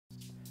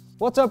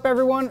What's up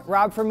everyone,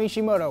 Rob from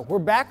Mishimoto. We're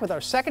back with our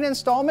second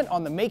installment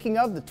on the making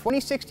of the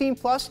 2016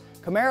 Plus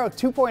Camaro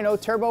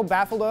 2.0 Turbo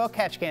Baffled Oil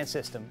Catch Can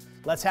System.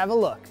 Let's have a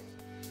look.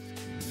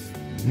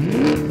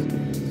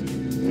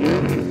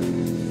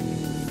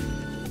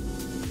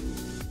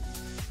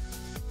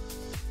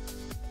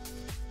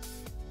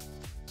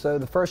 So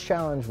the first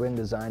challenge when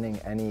designing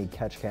any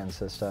catch can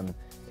system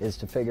is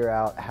to figure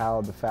out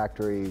how the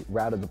factory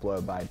routed the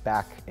blow-by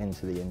back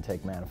into the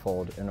intake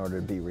manifold in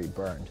order to be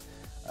reburned.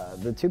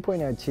 The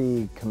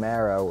 2.0t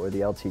Camaro, or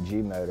the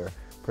LTG motor,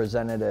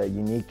 presented a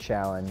unique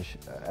challenge,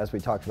 as we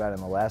talked about in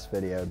the last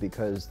video,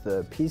 because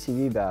the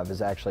PCV valve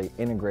is actually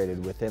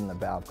integrated within the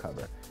valve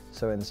cover.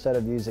 So instead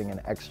of using an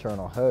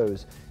external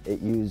hose, it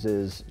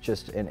uses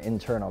just an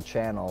internal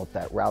channel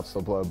that routes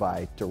the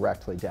blow-by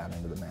directly down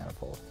into the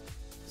manifold.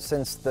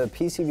 Since the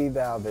PCV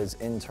valve is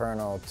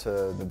internal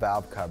to the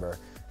valve cover,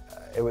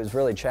 it was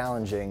really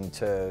challenging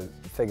to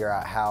figure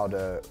out how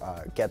to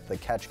get the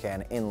catch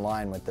can in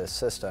line with this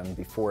system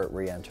before it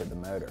re-entered the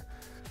motor.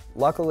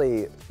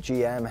 Luckily,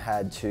 GM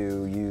had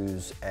to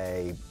use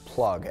a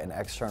plug, an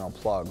external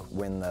plug,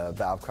 when the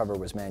valve cover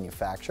was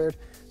manufactured,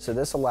 so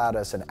this allowed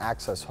us an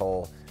access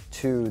hole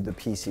to the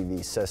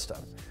PCV system.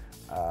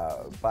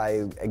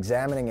 By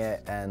examining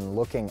it and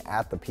looking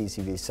at the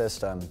PCV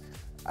system,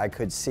 I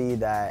could see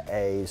that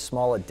a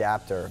small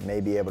adapter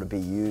may be able to be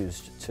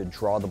used to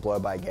draw the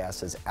blow-by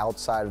gases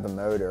outside of the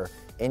motor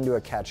into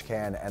a catch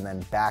can and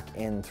then back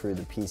in through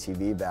the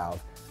PCV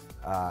valve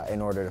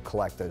in order to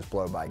collect those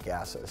blow-by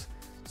gases.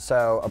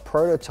 So a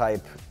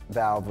prototype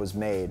valve was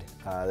made.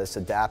 This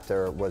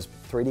adapter was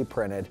 3D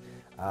printed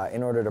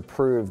in order to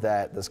prove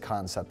that this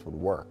concept would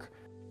work.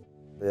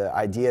 The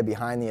idea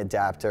behind the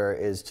adapter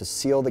is to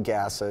seal the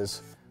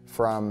gases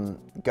from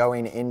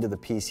going into the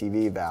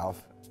PCV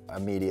valve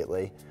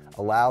immediately,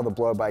 allow the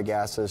blow-by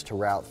gases to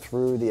route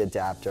through the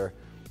adapter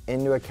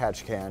into a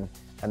catch can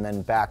and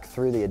then back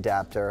through the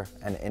adapter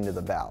and into the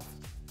valve.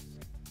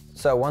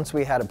 So once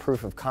we had a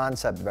proof of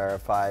concept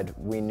verified,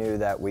 we knew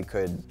that we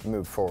could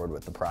move forward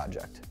with the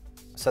project.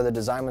 So the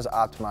design was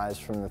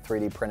optimized from the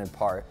 3D printed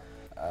part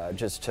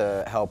just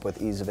to help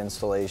with ease of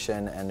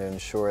installation and to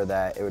ensure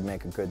that it would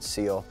make a good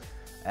seal.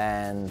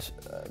 And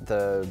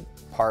the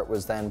part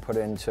was then put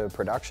into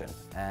production.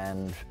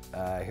 And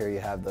here you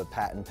have the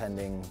patent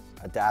pending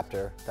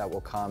adapter that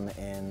will come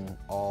in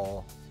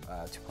all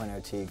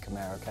 2.0t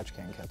Camaro catch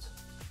can kits.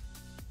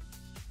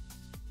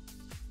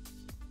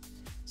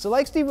 So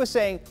like Steve was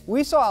saying,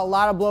 we saw a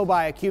lot of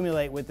blow-by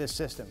accumulate with this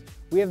system.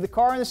 We have the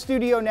car in the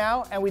studio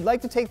now, and we'd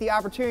like to take the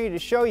opportunity to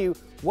show you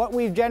what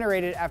we've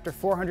generated after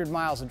 400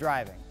 miles of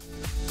driving.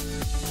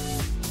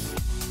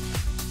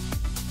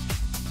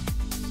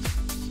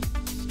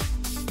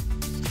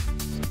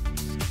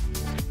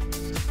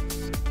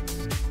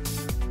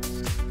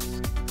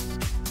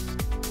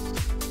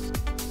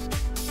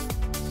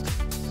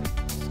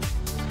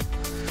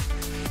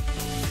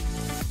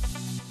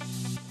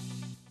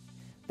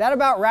 That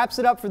about wraps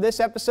it up for this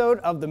episode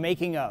of The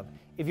Making Of.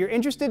 If you're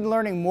interested in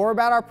learning more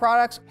about our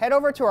products, head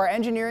over to our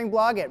engineering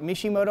blog at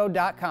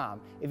Mishimoto.com.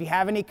 If you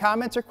have any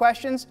comments or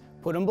questions,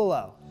 put them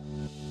below.